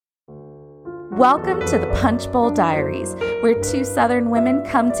Welcome to the Punch Bowl Diaries, where two Southern women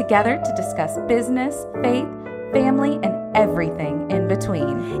come together to discuss business, faith, family, and everything in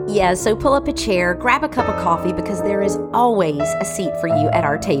between. Yeah, so pull up a chair, grab a cup of coffee, because there is always a seat for you at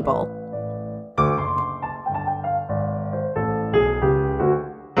our table.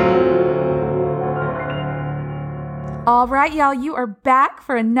 All right, y'all, you are back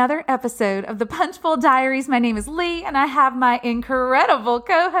for another episode of the Punch Bowl Diaries. My name is Leigh, and I have my incredible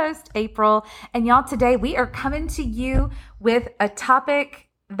co-host, April. And y'all, today we are coming to you with a topic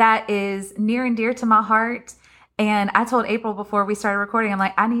that is near and dear to my heart. And I told April before we started recording, I'm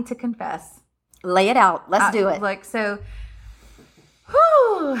like, I need to confess. Lay it out. Let's do it.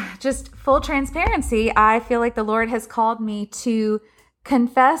 Just full transparency. I feel like the Lord has called me to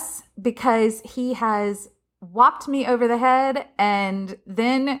confess because he has whopped me over the head and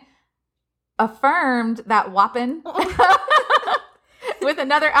then affirmed that whopping with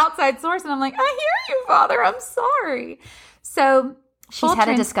another outside source. And I'm like, I hear you, Father. I'm sorry. So she's had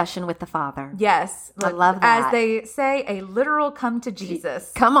a discussion with the Father. Yes. I love that. As they say, a literal come to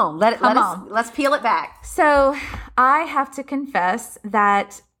Jesus. Come on. Let's peel it back. So I have to confess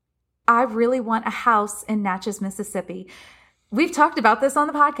that I really want a house in Natchez, Mississippi. We've talked about this on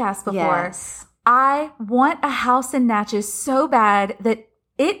the podcast before. Yes. I want a house in Natchez so bad that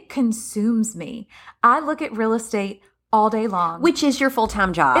it consumes me. I look at real estate all day long. Which is your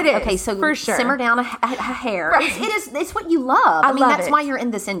full-time job. It is, okay, so for sure. Simmer down a hair. Right. It's what you love. I mean, that's it. why you're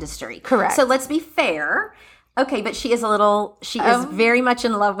in this industry. Correct. So let's be fair. Okay, but she is very much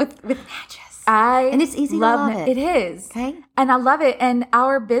in love with Natchez. And it's easy to love it. It is. Okay. And I love it. And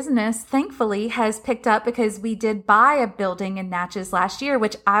our business, thankfully, has picked up because we did buy a building in Natchez last year,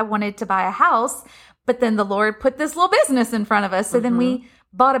 which I wanted to buy a house. But then the Lord put this little business in front of us. So then we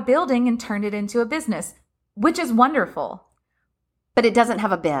bought a building and turned it into a business, which is wonderful. But it doesn't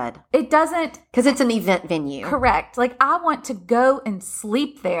have a bed. It doesn't. Because it's an event venue. Correct. Like, I want to go and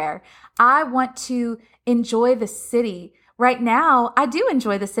sleep there. I want to enjoy the city. Right now, I do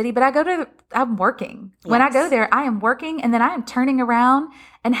enjoy the city, but I'm working. Yes. When I go there, I am working, and then I am turning around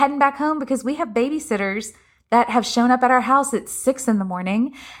and heading back home because we have babysitters that have shown up at our house at 6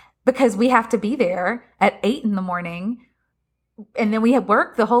 a.m. because we have to be there at 8 a.m. And then we have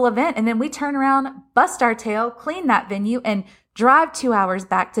work the whole event, and then we turn around, bust our tail, clean that venue, and drive 2 hours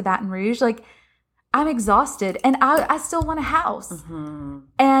back to Baton Rouge. Like, I'm exhausted, and I still want a house. Mm-hmm.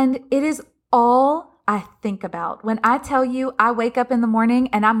 And it is all I think about. When I tell you I wake up in the morning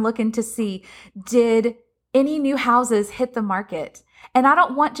and I'm looking to see, did any new houses hit the market? And I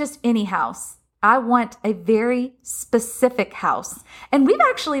don't want just any house. I want a very specific house. And we've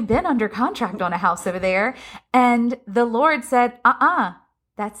actually been under contract on a house over there. And the Lord said,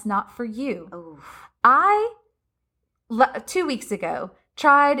 that's not for you. Oof. I, 2 weeks ago,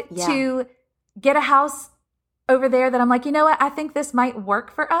 tried to get a house over there that I'm like, you know what? I think this might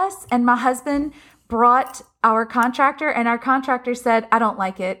work for us. And my husband brought our contractor, and our contractor said, I don't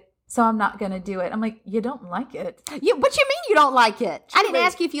like it, so I'm not going to do it. I'm like, you don't like it? What you mean you don't like it? I didn't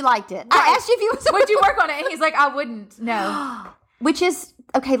ask you if you liked it. I asked you if you would you work on it? And he's like, I wouldn't. No. Which is,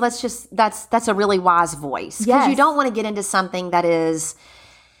 okay, that's a really wise voice. Because yes. You don't want to get into something that's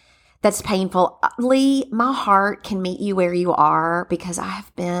painful. Leigh, my heart can meet you where you are because I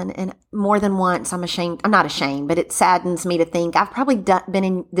have been, and more than once, I'm not ashamed, but it saddens me to think I've probably been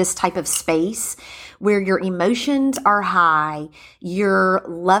in this type of space where your emotions are high. You're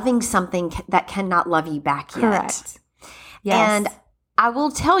loving something that cannot love you back yet. Correct. Yes. And I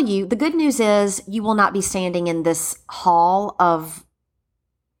will tell you, the good news is you will not be standing in this hall of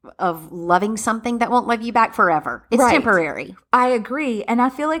loving something that won't love you back forever. It's temporary. I agree. And I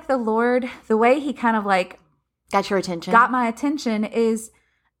feel like the Lord, the way he kind of like got your attention, got my attention is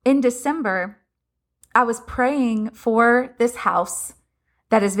in December, I was praying for this house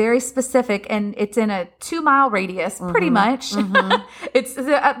that is very specific, and it's in a 2-mile radius, pretty much. Mm-hmm. It's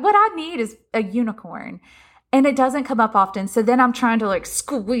what I need is a unicorn. And it doesn't come up often. So then I'm trying to like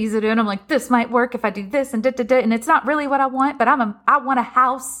squeeze it in. I'm like, this might work if I do this and da-da-da. And it's not really what I want, but I want a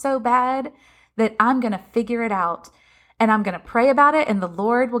house so bad that I'm going to figure it out. And I'm going to pray about it, and the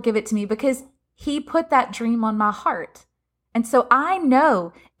Lord will give it to me because he put that dream on my heart. And so I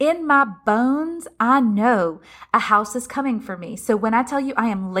know in my bones, I know a house is coming for me. So when I tell you I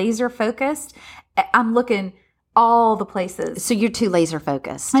am laser focused, I'm looking all the places. So you're too laser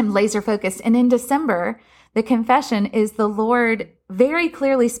focused. I'm laser focused. And in December, the confession is the Lord very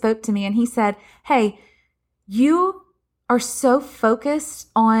clearly spoke to me, and he said, hey, you are so focused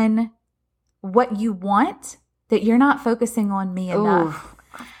on what you want that you're not focusing on me enough.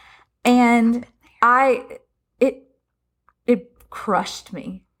 Ooh. And it crushed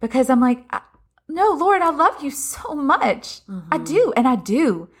me because I'm like, no, Lord, I love you so much. I do. And I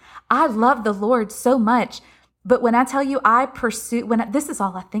do. I love the Lord so much. But when I tell you I pursue, this is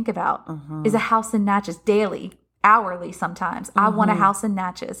all I think about is a house in Natchez daily, hourly sometimes. I want a house in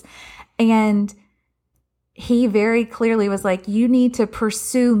Natchez. And he very clearly was like, you need to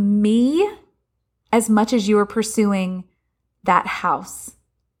pursue me as much as you are pursuing that house.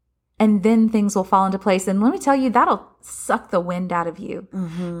 And then things will fall into place. And let me tell you, that'll suck the wind out of you.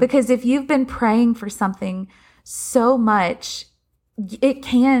 Because if you've been praying for something so much, it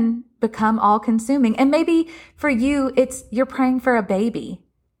can become all consuming. And maybe for you, you're praying for a baby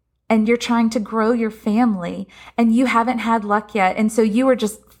and you're trying to grow your family and you haven't had luck yet. And so you are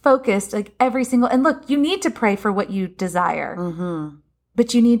just focused like and look, you need to pray for what you desire,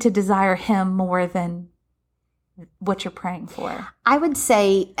 but you need to desire him more than what you're praying for. I would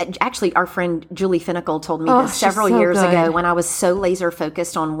say, actually, our friend Julie Finnicle told me this several years ago when I was so laser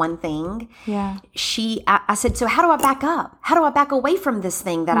focused on one thing. Yeah. I said, so how do I back up? How do I back away from this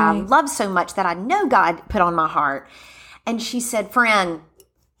thing that I love so much that I know God put on my heart? And she said, friend,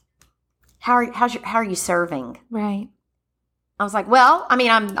 how are you serving? Right. I was like, well, I mean,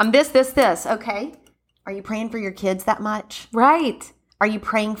 I'm this. Okay. Are you praying for your kids that much? Right. Are you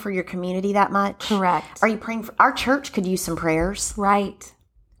praying for your community that much? Correct. Are you praying for our church could use some prayers? Right.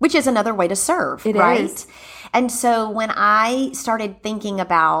 Which is another way to serve, It right? is. And so when I started thinking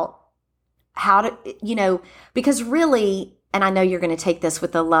about how to, because really, and I know you're going to take this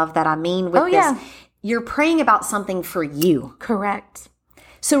with the love that I mean with this, you're praying about something for you. Correct.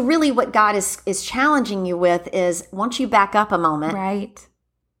 So really what God is challenging you with is once you back up a moment. Right.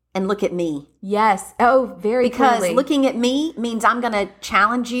 And look at me. Yes. Oh, very Because clearly. looking at me means I'm going to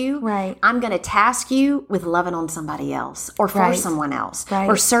challenge you. Right. I'm going to task you with loving on somebody else or for someone else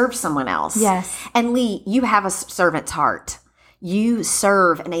or serve someone else. Yes. And Leigh, you have a servant's heart. You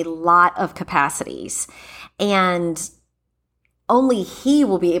serve in a lot of capacities. And only he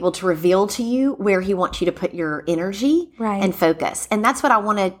will be able to reveal to you where he wants you to put your energy and focus. And that's what I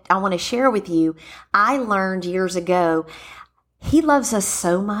want to share with you. I learned years ago, he loves us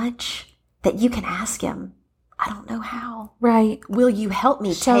so much that you can ask him, I don't know how. Right. Will you help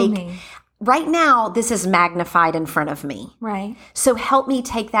me Show me. Right now, this is magnified in front of me. Right. So help me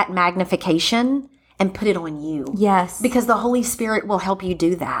take that magnification and put it on you. Yes. Because the Holy Spirit will help you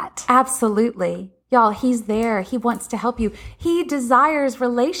do that. Absolutely. Y'all, he's there. He wants to help you. He desires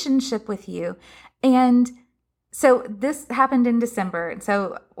relationship with you. And so this happened in December. And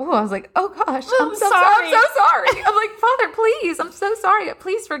so I was like, oh gosh, I'm so sorry. I'm like, Father, please, I'm so sorry.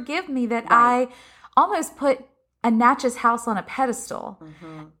 Please forgive me that I almost put a Natchez house on a pedestal.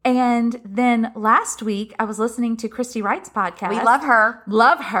 And then last week I was listening to Christy Wright's podcast. We love her.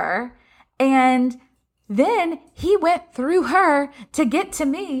 Love her. And then he went through her to get to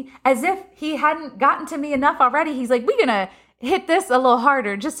me as if he hadn't gotten to me enough already. He's like, we're going to hit this a little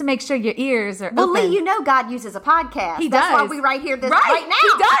harder just to make sure your ears are open. Well, Leigh, God uses a podcast. He That's does. why we right here right now.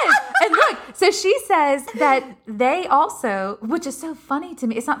 He does. And look, so she says that they also, which is so funny to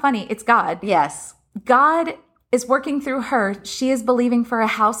me. It's not funny. It's God. Yes. God is working through her. She is believing for a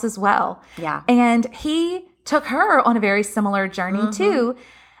house as well. Yeah. And he took her on a very similar journey too.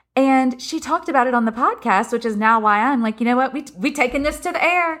 And she talked about it on the podcast, which is now why I'm like, you know what? We taking this to the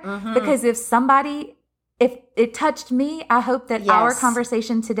air because if it touched me, I hope that our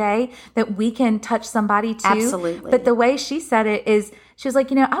conversation today, that we can touch somebody too. Absolutely. But the way she said it is, she was like,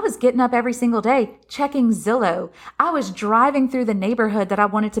 I was getting up every single day, checking Zillow. I was driving through the neighborhood that I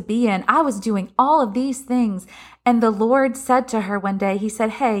wanted to be in. I was doing all of these things. And the Lord said to her one day, he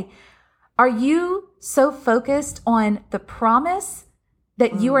said, hey, are you so focused on the promise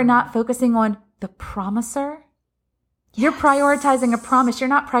that you are not focusing on the promiser? You're prioritizing a promise. You're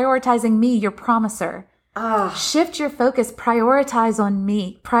not prioritizing me, your promiser. Shift your focus, prioritize on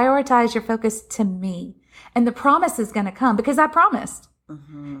me. Prioritize your focus to me. And the promise is going to come because I promised.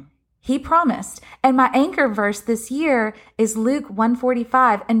 He promised. And my anchor verse this year is Luke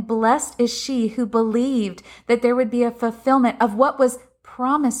 1:45. And blessed is she who believed that there would be a fulfillment of what was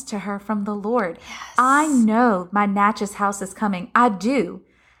promised to her from the Lord. Yes. I know my Natchez house is coming. I do.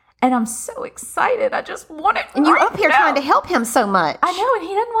 And I'm so excited. I just want it. And you're up here trying to help him so much. I know. And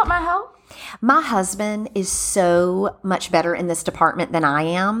he doesn't want my help. My husband is so much better in this department than I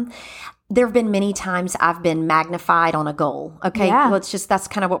am. There have been many times I've been magnified on a goal. Okay. Yeah. Well, that's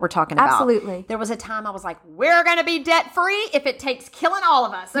kind of what we're talking about. Absolutely. There was a time I was like, we're going to be debt free if it takes killing all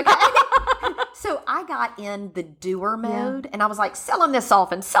of us. Okay. So I got in the doer mode and I was like selling this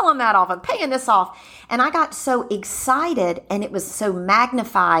off and selling that off and paying this off. And I got so excited and it was so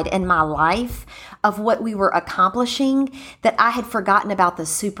magnified in my life of what we were accomplishing that I had forgotten about the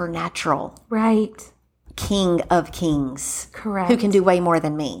supernatural. Right. King of kings. Correct. Who can do way more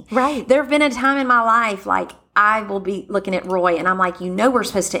than me. Right. There have been a time in my life, like, I will be looking at Roy and I'm like, we're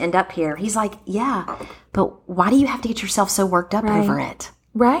supposed to end up here. He's like, yeah, but why do you have to get yourself so worked up over it?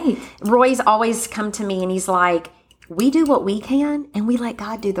 Right. Roy's always come to me and he's like, we do what we can and we let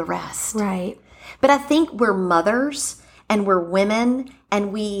God do the rest. Right. But I think we're mothers and we're women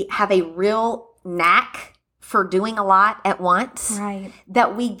and we have a real knack for doing a lot at once. Right.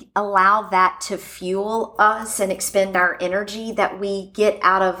 That we allow that to fuel us and expend our energy, that we get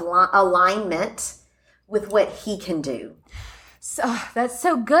out of alignment with what he can do. So that's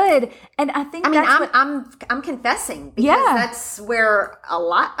so good. And I think I'm confessing because that's where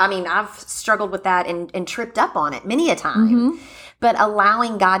I've struggled with that and tripped up on it many a time. Mm-hmm. But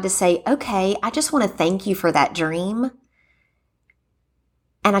allowing God to say, okay, I just want to thank you for that dream.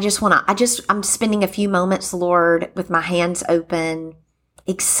 And I'm spending a few moments, Lord, with my hands open,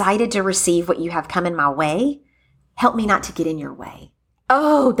 excited to receive what you have come in my way. Help me not to get in your way.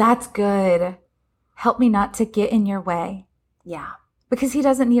 Oh, that's good. Help me not to get in your way. Yeah. Because he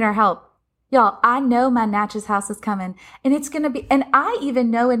doesn't need our help. Y'all, I know my Natchez house is coming and it's going to be, and I even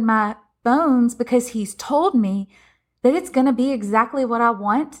know in my bones because he's told me that it's going to be exactly what I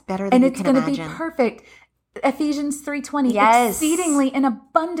want. Better than you can imagine. And it's going to be perfect. Ephesians 3:20, yes. Exceedingly and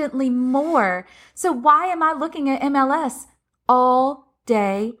abundantly more. So why am I looking at MLS all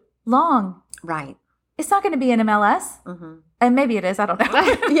day long? Right. It's not going to be in MLS. Mm-hmm. And maybe it is. I don't know.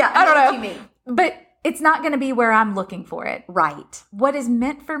 Yeah, I don't know what you mean. But it's not going to be where I'm looking for it. Right. What is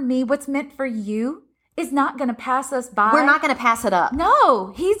meant for me, what's meant for you, is not going to pass us by. We're not going to pass it up.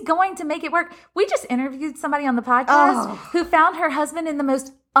 No, he's going to make it work. We just interviewed somebody on the podcast who found her husband in the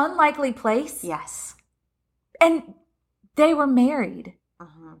most unlikely place. Yes. And they were married.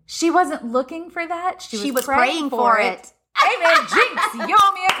 Uh-huh. She wasn't looking for that. She was praying for it. Amen. Jinx, you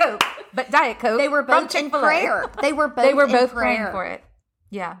owe me a Coke. But Diet Coke. They were both in prayer. They were both praying for it.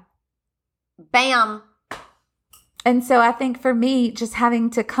 Yeah. Bam. And so I think for me, just having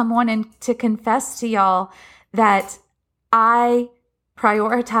to come on and to confess to y'all that I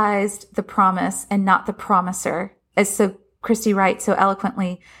prioritized the promise and not the promiser, as so Christy Wright so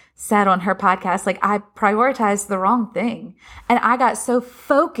eloquently said on her podcast. Like, I prioritized the wrong thing. And I got so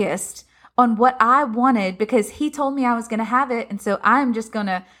focused on what I wanted because he told me I was going to have it. And so I'm just going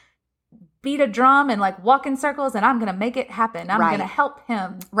to beat a drum and like walk in circles and I'm going to make it happen. I'm going to help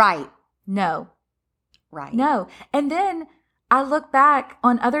him. Right. No. Right. No. And then I look back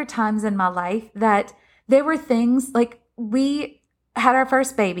on other times in my life that there were things like we had our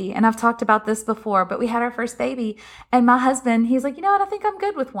first baby, and I've talked about this before, but we had our first baby and my husband, he's like, you know what? I think I'm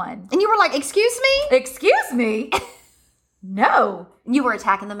good with one. And you were like, excuse me? Excuse me? No. You were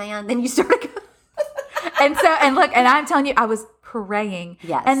attacking the man. Then you started. And I'm telling you, I was praying.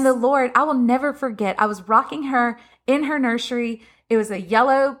 Yes. And the Lord, I will never forget. I was rocking her in her nursery. It was a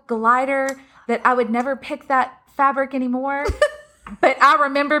yellow glider that I would never pick that fabric anymore. But I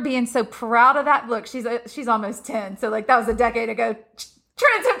remember being so proud of that. Look, she's almost 10. So like that was a decade ago.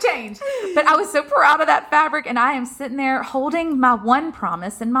 Trends have changed. But I was so proud of that fabric. And I am sitting there holding my one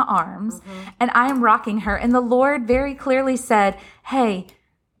promise in my arms. Mm-hmm. And I am rocking her. And the Lord very clearly said, hey,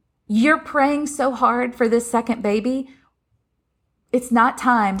 you're praying so hard for this second baby. It's not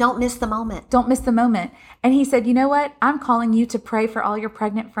time. Don't miss the moment. Don't miss the moment. And he said, you know what? I'm calling you to pray for all your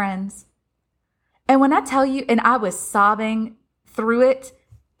pregnant friends. And when I tell you, and I was sobbing through it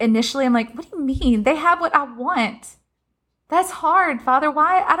initially, I'm like, what do you mean? They have what I want. That's hard, Father.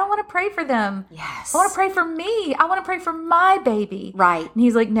 Why? I don't want to pray for them. Yes. I want to pray for me. I want to pray for my baby. Right. And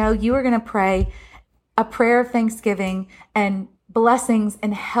he's like, no, you are going to pray a prayer of thanksgiving and blessings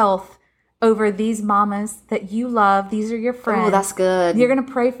and health over these mamas that you love. These are your friends. Oh, that's good. You're going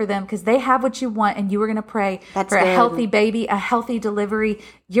to pray for them because they have what you want, and you were going to pray for a healthy baby, a healthy delivery.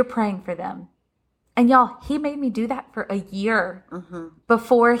 You're praying for them. And y'all, he made me do that for a year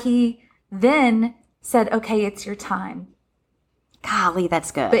before he then said, okay, it's your time. Golly, that's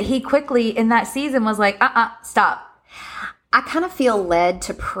good. But he quickly in that season was like, stop. I kind of feel led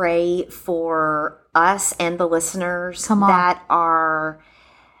to pray for us and the listeners that are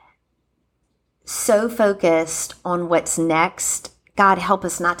so focused on what's next. God, help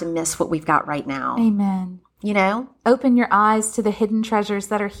us not to miss what we've got right now. Amen. You know? Open your eyes to the hidden treasures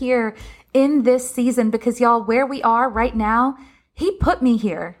that are here in this season, because y'all, where we are right now, he put me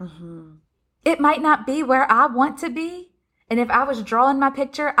here. Mm-hmm. It might not be where I want to be. And if I was drawing my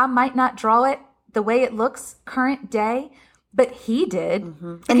picture, I might not draw it the way it looks current day, but he did.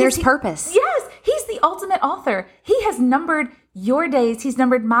 And there's purpose. Yes, he's the ultimate author. He has numbered your days. He's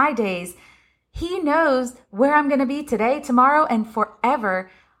numbered my days. He knows where I'm going to be today, tomorrow, and forever.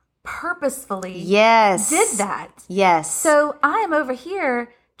 Purposefully did that. Yes. So I am over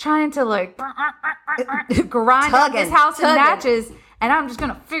here trying to like grind up this house in matches, and I'm just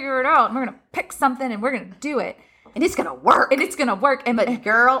going to figure it out. And we're going to pick something and we're going to do it. And it's going to work. But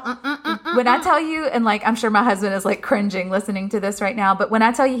girl, when I tell you, and like, I'm sure my husband is like cringing listening to this right now, but when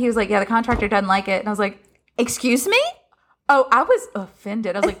I tell you, he was like, yeah, the contractor doesn't like it. And I was like, excuse me? Oh, I was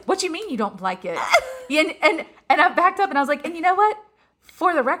offended. I was like, what you mean you don't like it? And I backed up and I was like, and you know what?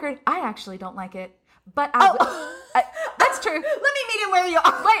 For the record, I actually don't like it. But that's true. Let me meet him where you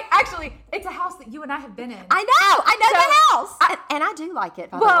are. Wait, actually, it's a house that you and I have been in. I know the house. And I do like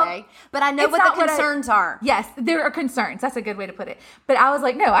it, by the way. But I know what the concerns are. Yes, there are concerns. That's a good way to put it. But I was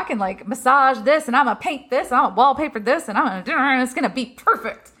like, no, I can like massage this, and I'm going to paint this, and I'm going to wallpaper this, and it's going to be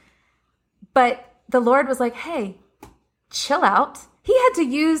perfect. But the Lord was like, hey, chill out. He had to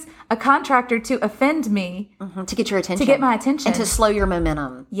use a contractor to offend me. To get your attention. To get my attention. And to slow your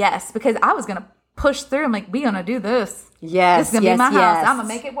momentum. Yes, because I was going to push through. I'm like, we going to do this. Yes, this is going to be my house. I'm going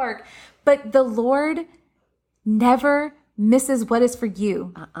to make it work. But the Lord never misses what is for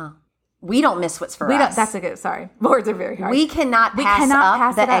you. We don't miss what's for us. That's a good, sorry. Words are very hard. We cannot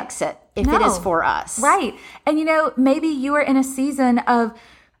pass the exit if it is for us. Right. And you know, maybe you are in a season of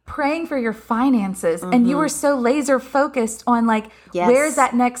praying for your finances and you are so laser focused on like, where's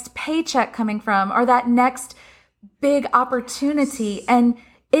that next paycheck coming from or that next big opportunity? And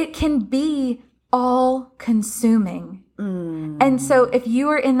it can be all consuming. And so if you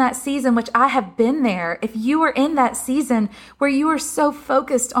are in that season, which I have been there, if you are in that season where you are so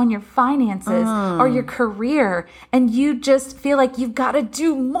focused on your finances or your career and you just feel like you've got to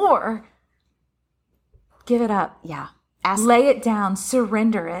do more, give it up. Yeah. Lay it down.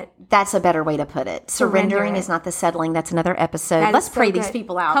 Surrender it. That's a better way to put it. Surrendering is not the settling. That's another episode. Let's pray these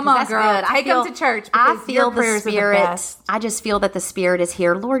people out. Come on, girl. Take them to church. I feel the Spirit. I just feel that the Spirit is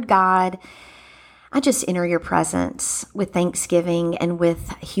here. Lord God, I just enter your presence with thanksgiving and with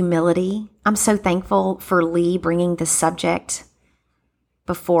humility. I'm so thankful for Leigh bringing this subject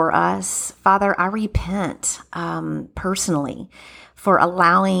before us. Father, I repent personally for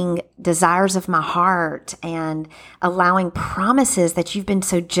allowing desires of my heart and allowing promises that you've been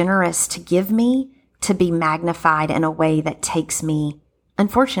so generous to give me to be magnified in a way that takes me,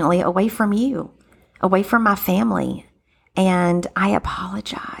 unfortunately, away from you, away from my family. And I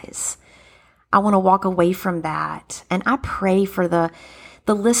apologize. I want to walk away from that. And I pray for the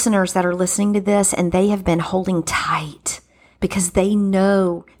listeners that are listening to this and they have been holding tight because they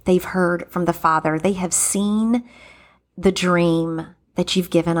know they've heard from the Father. They have seen the dream that you've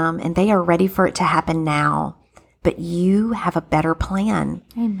given them and they are ready for it to happen now. But you have a better plan.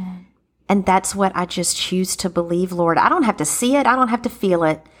 Amen. And that's what I just choose to believe, Lord. I don't have to see it. I don't have to feel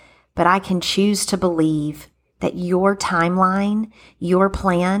it. But I can choose to believe that your timeline, your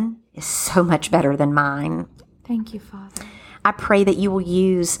plan is so much better than mine. Thank you, Father. I pray that you will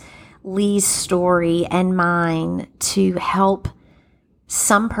use Leigh's story and mine to help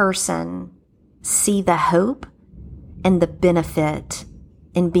some person see the hope and the benefit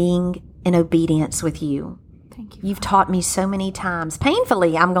in being in obedience with you. Thank you. You've taught me so many times,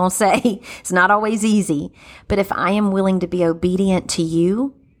 painfully, I'm going to say. It's not always easy. But if I am willing to be obedient to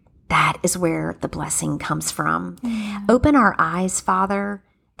you, that is where the blessing comes from. Open our eyes, Father,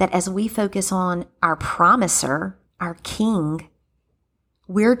 that as we focus on our promiser, our King,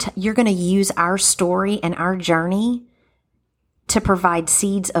 you're going to use our story and our journey to provide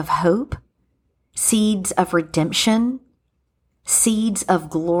seeds of hope, seeds of redemption, seeds of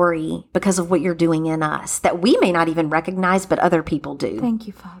glory because of what you're doing in us that we may not even recognize, but other people do. Thank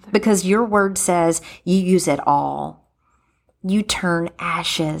you, Father. Because your word says you use it all. You turn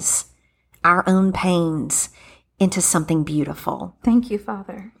ashes, our own pains, into something beautiful. Thank you,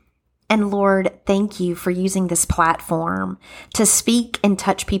 Father. And Lord, thank you for using this platform to speak and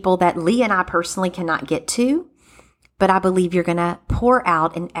touch people that Leigh and I personally cannot get to. But I believe you're going to pour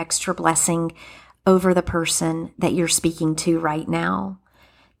out an extra blessing over the person that you're speaking to right now.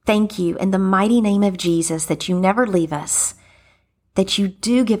 Thank you in the mighty name of Jesus that you never leave us, that you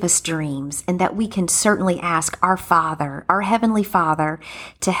do give us dreams, and that we can certainly ask our Father, our Heavenly Father,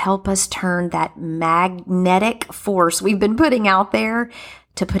 to help us turn that magnetic force we've been putting out there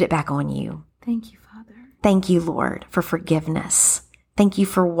to put it back on you. Thank you, Father. Thank you, Lord, for forgiveness. Thank you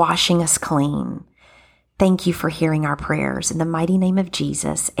for washing us clean. Thank you for hearing our prayers. In the mighty name of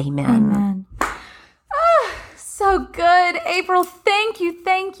Jesus, amen. Amen. So so good. April, thank you.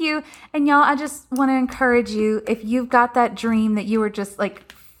 Thank you. And y'all, I just want to encourage you, if you've got that dream that you were just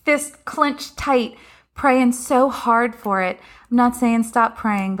like fist clenched tight, praying so hard for it. I'm not saying stop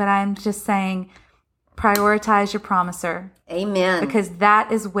praying, but I'm just saying prioritize your promiser. Amen. Because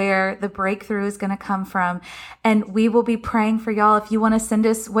that is where the breakthrough is going to come from. And we will be praying for y'all. If you want to send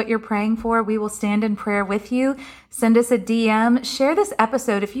us what you're praying for, we will stand in prayer with you. Send us a DM. Share this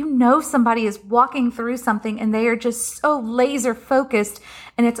episode. If you know somebody is walking through something and they are just so laser focused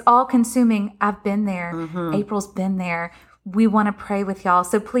and it's all consuming, I've been there. April's been there. We want to pray with y'all.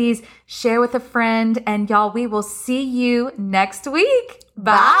 So please share with a friend. And y'all, we will see you next week.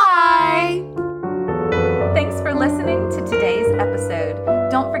 Bye. Thanks for listening to today's episode.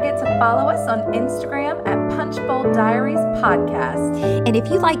 Don't forget to follow us on Instagram at Punchbowl Diaries Podcast. And if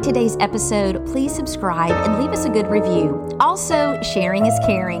you like today's episode, please subscribe and leave us a good review. Also, sharing is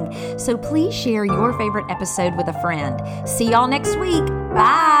caring. So please share your favorite episode with a friend. See y'all next week.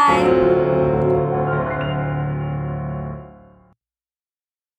 Bye.